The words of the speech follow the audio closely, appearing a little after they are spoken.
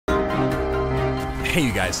Hey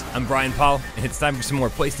you guys, I'm Brian Paul, and it's time for some more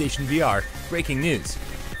PlayStation VR breaking news.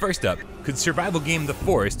 First up, could survival game The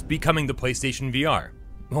Forest be coming to PlayStation VR?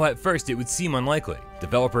 Well, at first it would seem unlikely.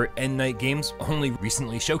 Developer Night Games only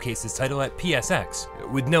recently showcased this title at PSX,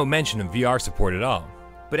 with no mention of VR support at all.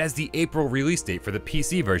 But as the April release date for the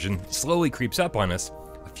PC version slowly creeps up on us,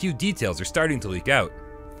 a few details are starting to leak out.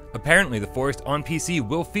 Apparently The Forest on PC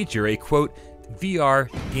will feature a, quote, VR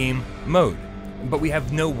game mode, but we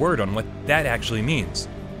have no word on what that actually means.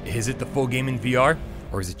 Is it the full game in VR,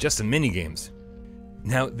 or is it just some mini-games?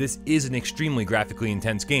 Now, this is an extremely graphically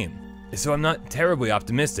intense game, so I'm not terribly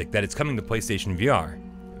optimistic that it's coming to PlayStation VR,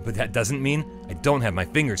 but that doesn't mean I don't have my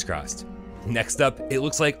fingers crossed. Next up, it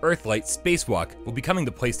looks like Earthlight Spacewalk will be coming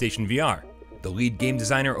to PlayStation VR. The lead game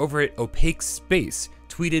designer over at Opaque Space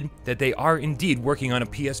tweeted that they are indeed working on a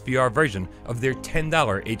PSVR version of their $10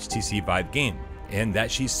 HTC Vive game, and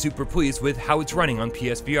that she's super pleased with how it's running on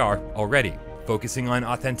PSVR already. Focusing on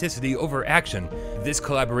authenticity over action, this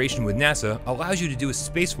collaboration with NASA allows you to do a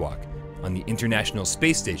spacewalk on the International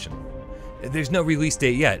Space Station. There's no release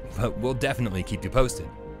date yet, but we'll definitely keep you posted.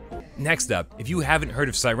 Next up, if you haven't heard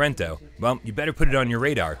of Sairento, well, you better put it on your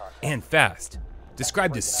radar, and fast.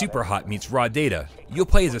 Described as super hot meets raw data, you'll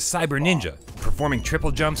play as a cyber ninja, performing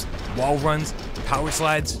triple jumps, wall runs, power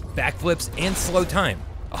slides, backflips, and slow time,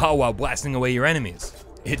 all while blasting away your enemies.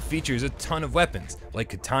 It features a ton of weapons, like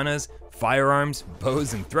katanas, firearms,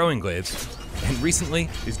 bows, and throwing glaives. And recently,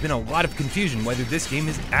 there's been a lot of confusion whether this game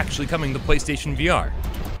is actually coming to PlayStation VR.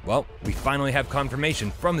 Well, we finally have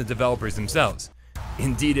confirmation from the developers themselves.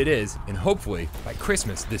 Indeed it is, and hopefully by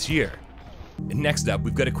Christmas this year. And next up,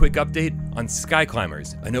 we've got a quick update on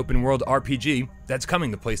Skyclimbers, an open-world RPG that's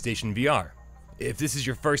coming to PlayStation VR. If this is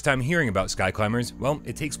your first time hearing about Skyclimbers, well,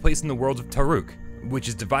 it takes place in the world of Taruk, which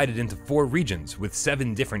is divided into 4 regions with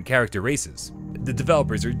 7 different character races. The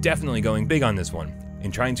developers are definitely going big on this one,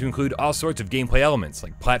 and trying to include all sorts of gameplay elements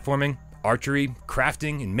like platforming, archery,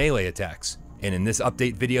 crafting, and melee attacks. And in this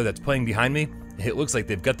update video that's playing behind me, it looks like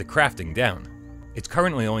they've got the crafting down. It's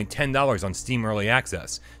currently only $10 on Steam Early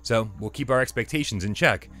Access, so we'll keep our expectations in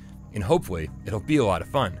check, and hopefully it'll be a lot of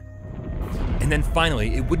fun. And then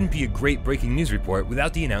finally, it wouldn't be a great breaking news report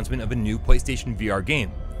without the announcement of a new PlayStation VR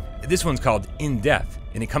game. This one's called In Death,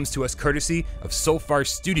 and it comes to us courtesy of Solfar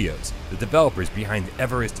Studios, the developers behind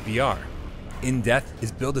Everest VR. In Death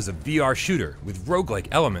is billed as a VR shooter with roguelike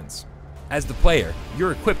elements. As the player,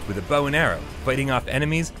 you're equipped with a bow and arrow, fighting off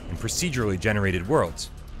enemies in procedurally generated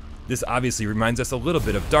worlds. This obviously reminds us a little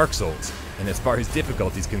bit of Dark Souls, and as far as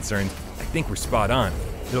difficulty is concerned, I think we're spot on.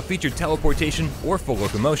 It'll feature teleportation or full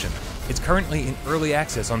locomotion. It's currently in early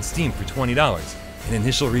access on Steam for $20, and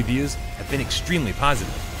initial reviews have been extremely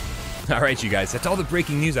positive. Alright you guys, that's all the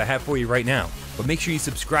breaking news I have for you right now, but make sure you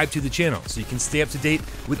subscribe to the channel so you can stay up to date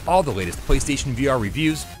with all the latest PlayStation VR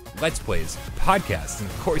reviews, Let's Plays, podcasts, and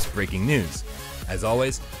of course breaking news. As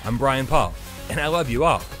always, I'm Brian Paul, and I love you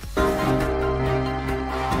all.